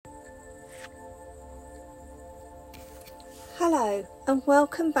Hello and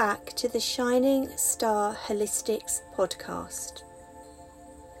welcome back to the Shining Star Holistics podcast.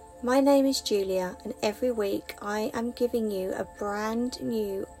 My name is Julia and every week I am giving you a brand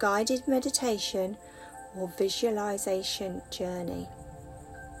new guided meditation or visualization journey.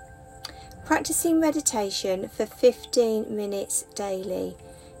 Practicing meditation for 15 minutes daily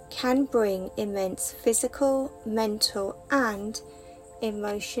can bring immense physical, mental and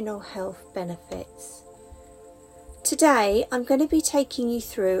emotional health benefits. Today I'm going to be taking you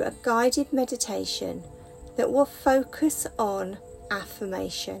through a guided meditation that will focus on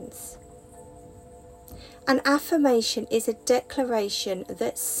affirmations. An affirmation is a declaration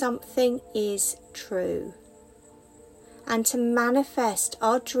that something is true. And to manifest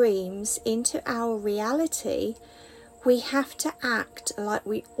our dreams into our reality, we have to act like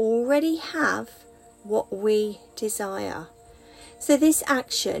we already have what we desire. So this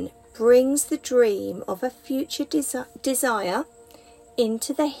action brings the dream of a future desire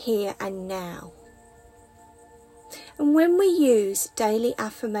into the here and now. And when we use daily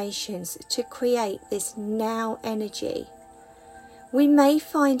affirmations to create this now energy, we may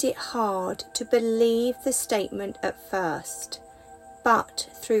find it hard to believe the statement at first, but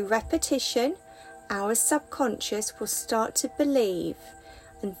through repetition, our subconscious will start to believe,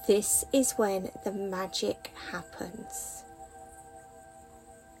 and this is when the magic happens.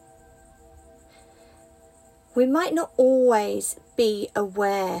 We might not always be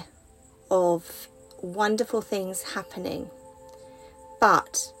aware of wonderful things happening,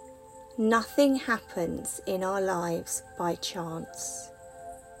 but nothing happens in our lives by chance.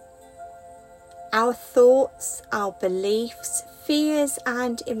 Our thoughts, our beliefs, fears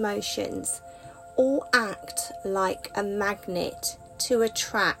and emotions all act like a magnet to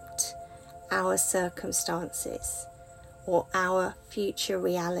attract our circumstances or our future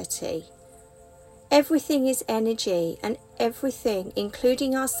reality. Everything is energy, and everything,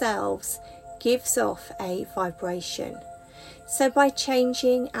 including ourselves, gives off a vibration. So by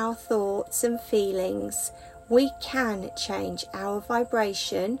changing our thoughts and feelings, we can change our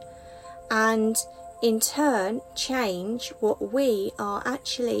vibration and in turn change what we are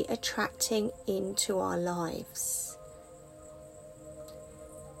actually attracting into our lives.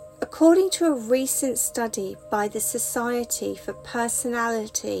 According to a recent study by the Society for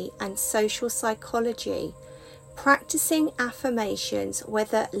Personality and Social Psychology, practicing affirmations,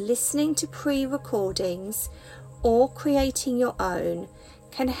 whether listening to pre-recordings or creating your own,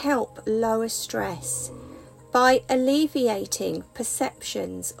 can help lower stress by alleviating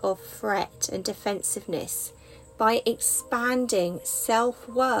perceptions of threat and defensiveness, by expanding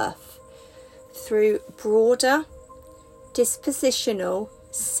self-worth through broader dispositional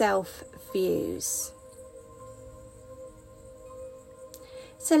self-views.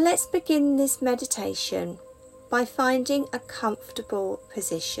 So let's begin this meditation by finding a comfortable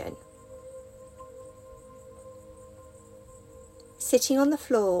position. Sitting on the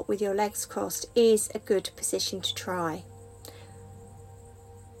floor with your legs crossed is a good position to try.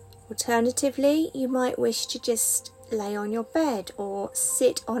 Alternatively, you might wish to just lay on your bed or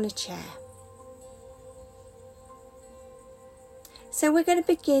sit on a chair. So we're going to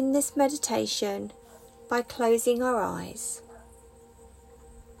begin this meditation by closing our eyes.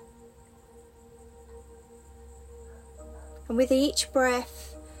 And with each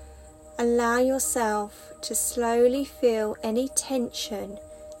breath, allow yourself to slowly feel any tension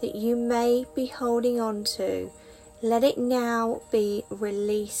that you may be holding on to. Let it now be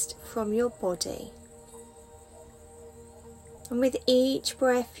released from your body. And with each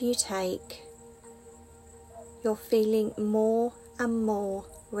breath you take, you're feeling more and more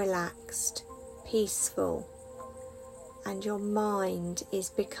relaxed, peaceful, and your mind is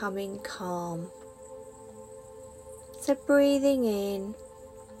becoming calm. So breathing in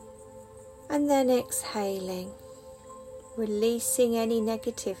and then exhaling, releasing any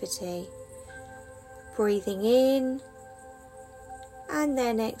negativity. Breathing in and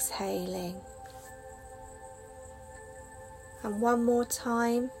then exhaling. And one more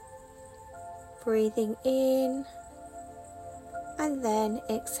time, breathing in and then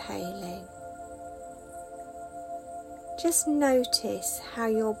exhaling. Just notice how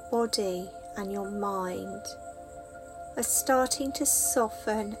your body and your mind are starting to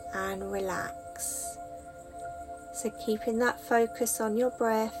soften and relax. So keeping that focus on your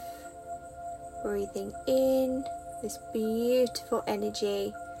breath, breathing in this beautiful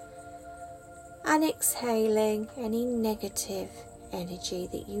energy and exhaling any negative energy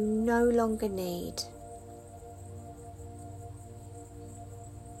that you no longer need.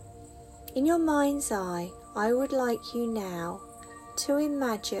 In your mind's eye, I would like you now to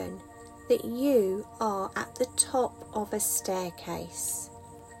imagine that you are at the top of a staircase.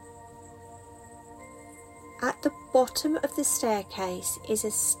 At the bottom of the staircase is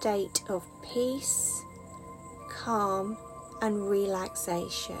a state of peace, calm, and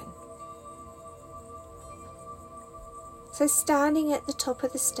relaxation. So standing at the top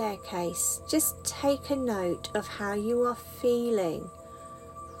of the staircase, just take a note of how you are feeling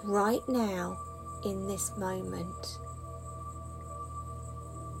right now in this moment.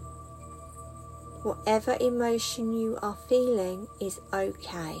 Whatever emotion you are feeling is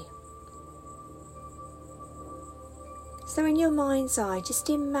okay. So in your mind's eye, just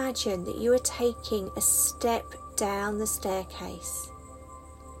imagine that you are taking a step down the staircase,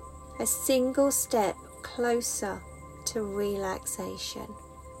 a single step closer to relaxation.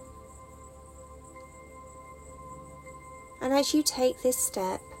 And as you take this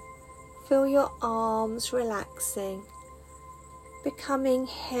step, feel your arms relaxing, becoming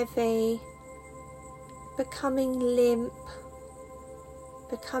heavy, becoming limp,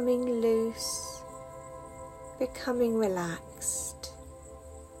 becoming loose, becoming relaxed.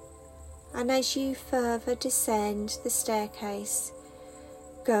 And as you further descend the staircase,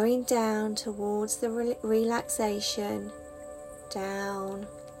 going down towards the relaxation, down,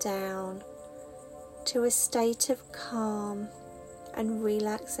 down, to a state of calm and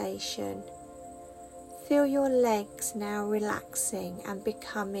relaxation. Feel your legs now relaxing and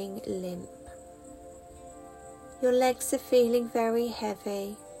becoming limp. Your legs are feeling very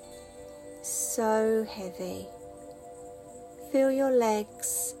heavy, so heavy. Feel your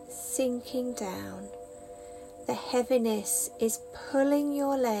legs sinking down. The heaviness is pulling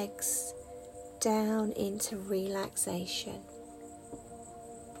your legs down into relaxation.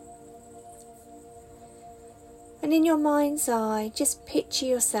 And in your mind's eye, just picture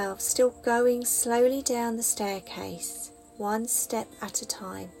yourself still going slowly down the staircase, one step at a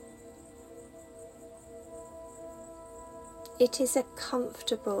time. It is a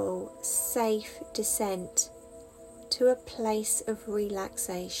comfortable, safe descent to a place of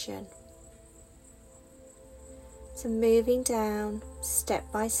relaxation. So moving down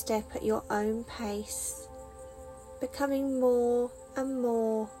step by step at your own pace, becoming more and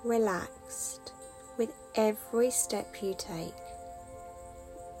more relaxed with every step you take.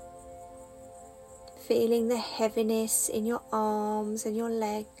 Feeling the heaviness in your arms and your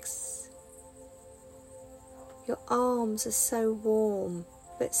legs. Your arms are so warm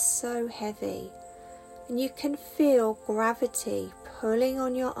but so heavy, and you can feel gravity pulling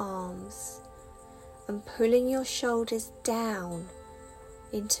on your arms and pulling your shoulders down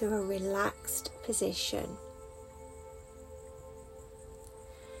into a relaxed position.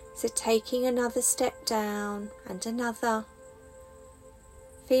 So taking another step down and another,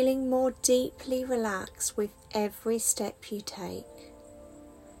 feeling more deeply relaxed with every step you take.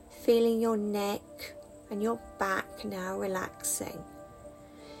 Feeling your neck and your back now relaxing.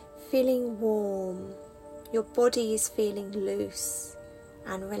 Feeling warm, your body is feeling loose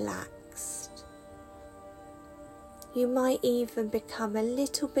and relaxed. You might even become a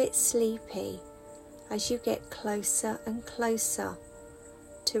little bit sleepy as you get closer and closer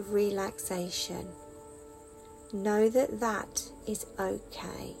to relaxation. Know that that is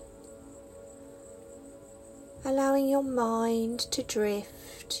okay. Allowing your mind to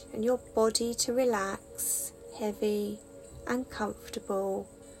drift and your body to relax, heavy and comfortable.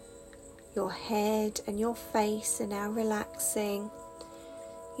 Your head and your face are now relaxing.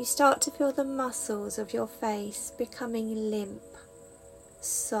 You start to feel the muscles of your face becoming limp,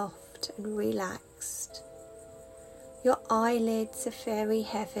 soft and relaxed. Your eyelids are very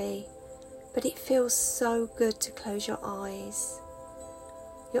heavy, but it feels so good to close your eyes.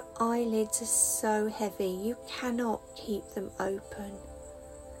 Your eyelids are so heavy, you cannot keep them open.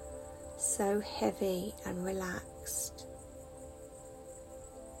 So heavy and relaxed.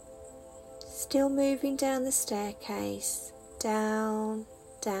 Still moving down the staircase, down,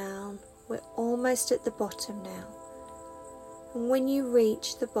 down. We're almost at the bottom now. And when you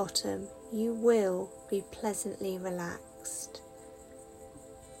reach the bottom, you will be pleasantly relaxed.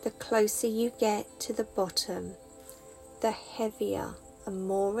 The closer you get to the bottom, the heavier and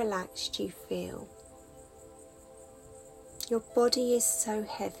more relaxed you feel. Your body is so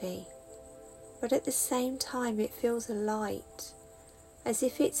heavy, but at the same time it feels light, as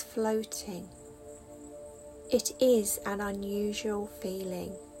if it's floating. It is an unusual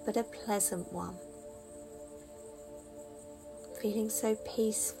feeling, but a pleasant one. Feeling so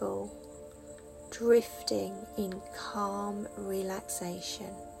peaceful, drifting in calm relaxation.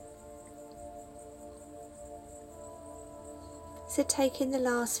 So taking the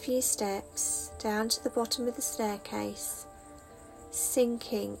last few steps down to the bottom of the staircase,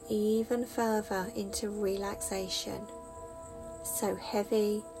 sinking even further into relaxation, so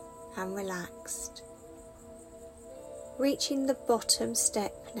heavy and relaxed. Reaching the bottom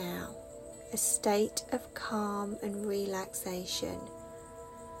step now, a state of calm and relaxation.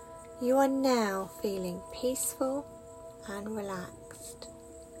 You are now feeling peaceful and relaxed.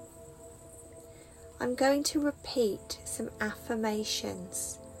 I'm going to repeat some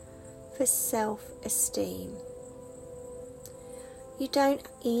affirmations for self-esteem. You don't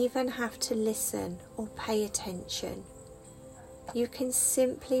even have to listen or pay attention. You can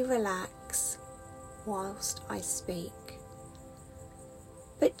simply relax whilst I speak.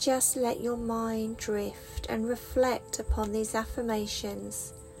 But just let your mind drift and reflect upon these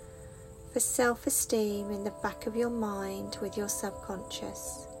affirmations for self-esteem in the back of your mind with your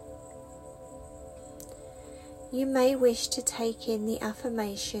subconscious. You may wish to take in the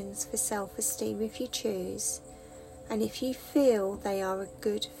affirmations for self-esteem if you choose, and if you feel they are a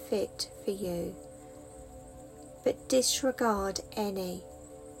good fit for you, but disregard any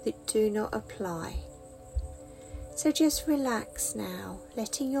that do not apply. So just relax now,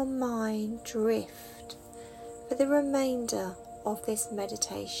 letting your mind drift for the remainder of this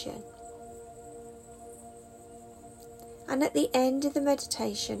meditation. And at the end of the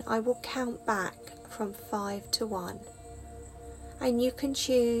meditation, I will count back from 5 to 1, and you can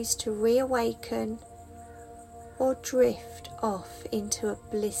choose to reawaken or drift off into a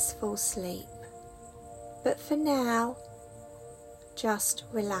blissful sleep. But for now, just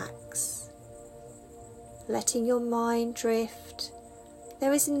relax, letting your mind drift.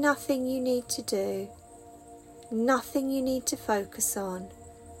 There is nothing you need to do, nothing you need to focus on.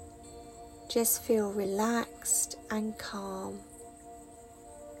 Just feel relaxed and calm.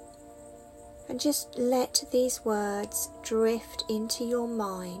 And just let these words drift into your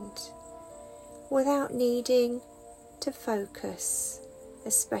mind without needing to focus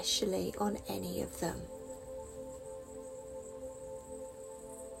especially on any of them.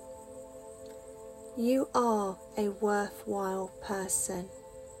 You are a worthwhile person.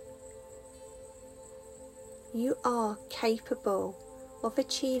 You are capable of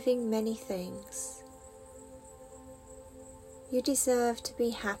achieving many things. You deserve to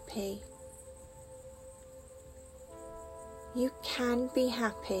be happy. You can be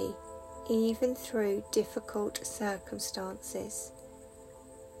happy even through difficult circumstances.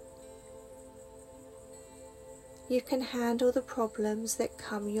 You can handle the problems that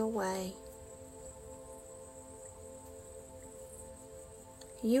come your way.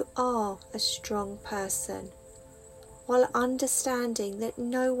 You are a strong person, while understanding that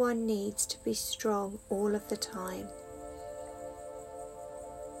no one needs to be strong all of the time.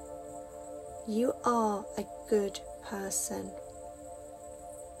 You are a good person.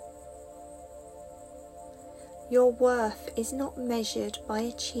 Your worth is not measured by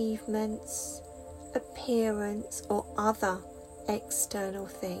achievements, appearance, or other external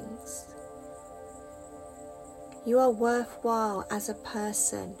things. You are worthwhile as a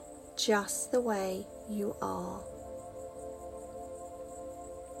person, just the way you are.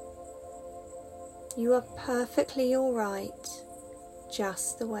 You are perfectly alright,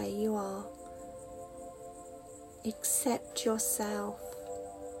 just the way you are. Accept yourself.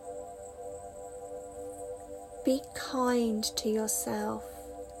 Be kind to yourself.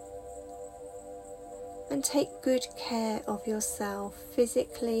 And take good care of yourself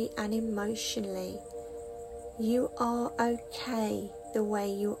physically and emotionally. You are okay the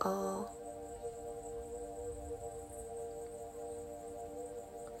way you are.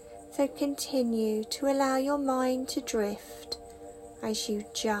 So continue to allow your mind to drift as you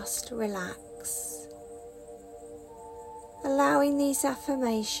just relax. Allowing these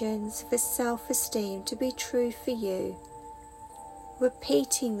affirmations for self-esteem to be true for you.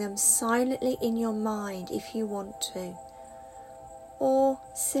 Repeating them silently in your mind if you want to, or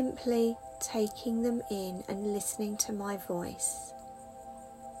simply taking them in and listening to my voice.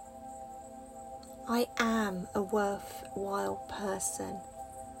 I am a worthwhile person.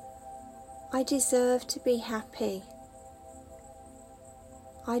 I deserve to be happy.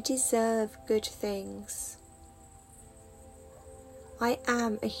 I deserve good things. I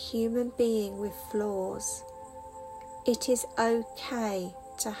am a human being with flaws. It is okay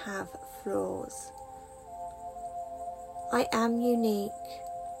to have flaws. I am unique,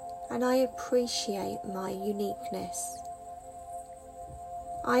 and I appreciate my uniqueness.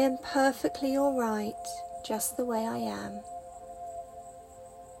 I am perfectly alright just the way I am.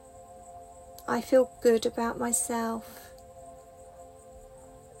 I feel good about myself.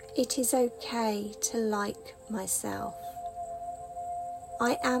 It is okay to like myself.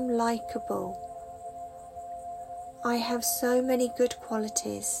 I am likable. I have so many good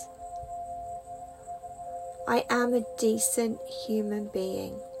qualities. I am a decent human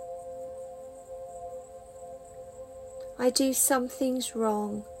being. I do some things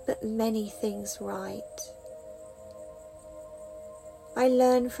wrong, but many things right. I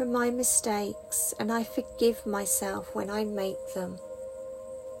learn from my mistakes and I forgive myself when I make them.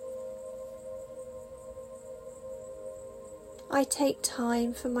 I take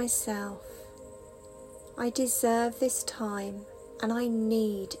time for myself. I deserve this time and I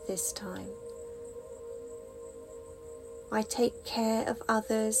need this time. I take care of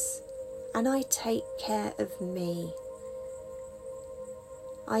others and I take care of me.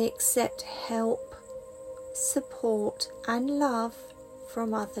 I accept help, support and love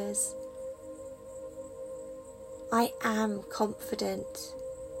from others. I am confident.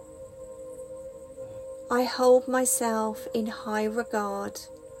 I hold myself in high regard.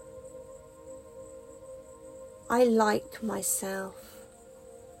 I like myself.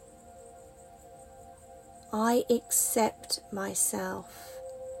 I accept myself.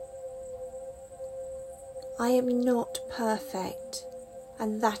 I am not perfect,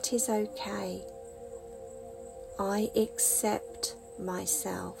 and that is okay. I accept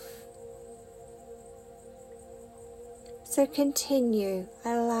myself. So continue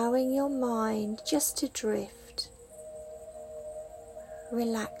allowing your mind just to drift,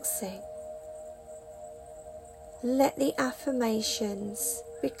 relaxing. Let the affirmations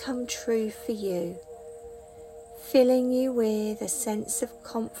become true for you, filling you with a sense of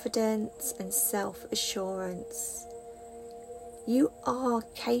confidence and self-assurance. You are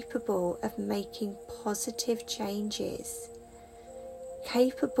capable of making positive changes,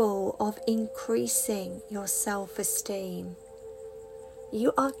 capable of increasing your self-esteem.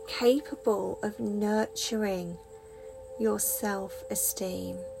 You are capable of nurturing your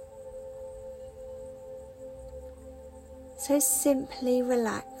self-esteem. So simply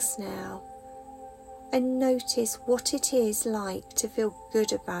relax now and notice what it is like to feel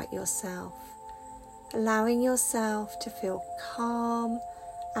good about yourself, allowing yourself to feel calm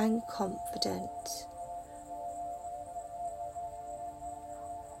and confident.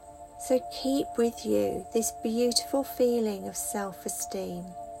 So keep with you this beautiful feeling of self-esteem.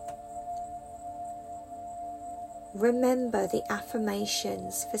 Remember the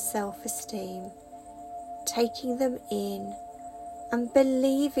affirmations for self-esteem, taking them in and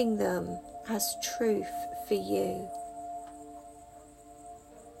believing them as truth for you.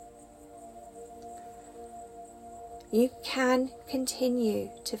 You can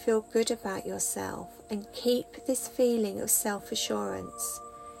continue to feel good about yourself and keep this feeling of self-assurance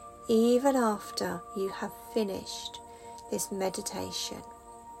even after you have finished this meditation.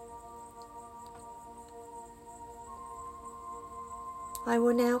 I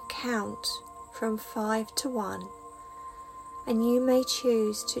will now count from 5 to 1, and you may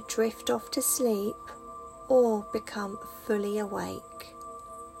choose to drift off to sleep or become fully awake.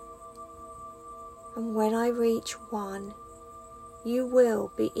 And when I reach 1, you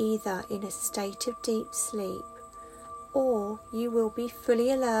will be either in a state of deep sleep or you will be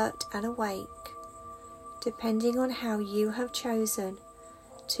fully alert and awake, depending on how you have chosen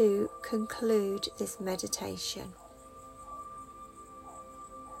to conclude this meditation.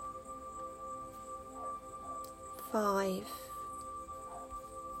 5,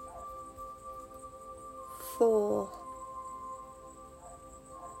 4,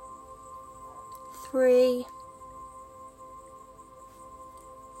 3,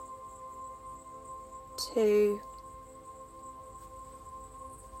 2,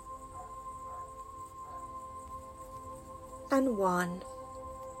 and 1.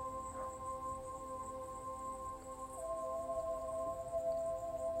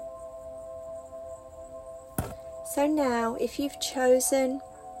 So now, if you've chosen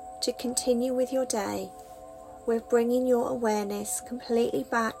to continue with your day, we're bringing your awareness completely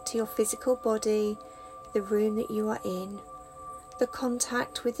back to your physical body, the room that you are in, the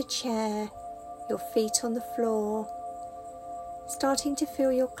contact with the chair, your feet on the floor, starting to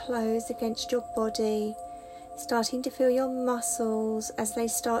feel your clothes against your body, starting to feel your muscles as they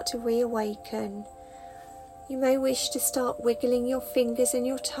start to reawaken. You may wish to start wiggling your fingers and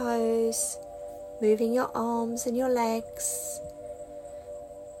your toes, moving your arms and your legs,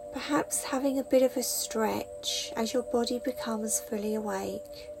 perhaps having a bit of a stretch as your body becomes fully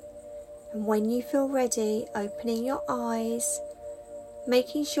awake. And when you feel ready, opening your eyes,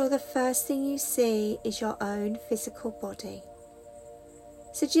 making sure the first thing you see is your own physical body.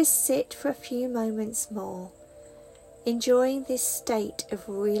 So just sit for a few moments more, enjoying this state of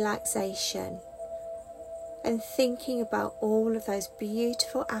relaxation and thinking about all of those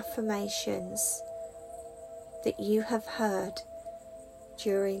beautiful affirmations that you have heard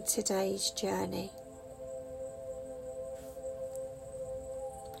during today's journey.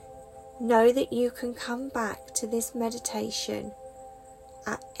 Know that you can come back to this meditation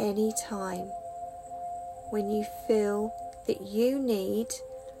at any time when you feel that you need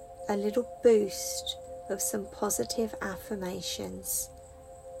a little boost of some positive affirmations.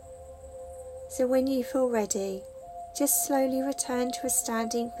 So when you feel ready, just slowly return to a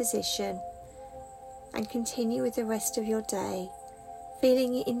standing position and continue with the rest of your day,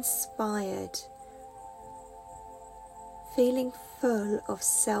 feeling inspired, feeling full of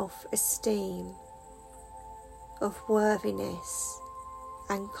self-esteem, of worthiness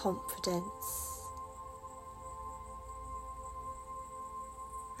and confidence.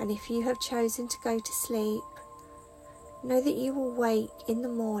 And if you have chosen to go to sleep, know that you will wake in the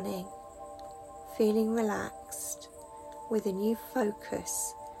morning feeling relaxed with a new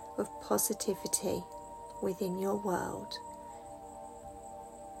focus of positivity within your world.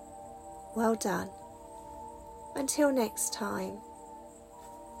 Well done. Until next time,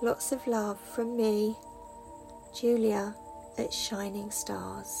 lots of love from me, Julia at Shining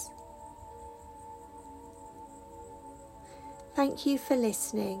Stars. Thank you for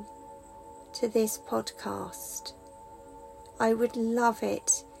listening to this podcast. I would love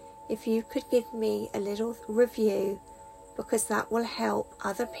it if you could give me a little review, because that will help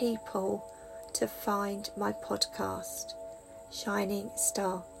other people to find my podcast, Shining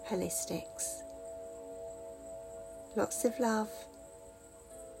Star Holistics. Lots of love.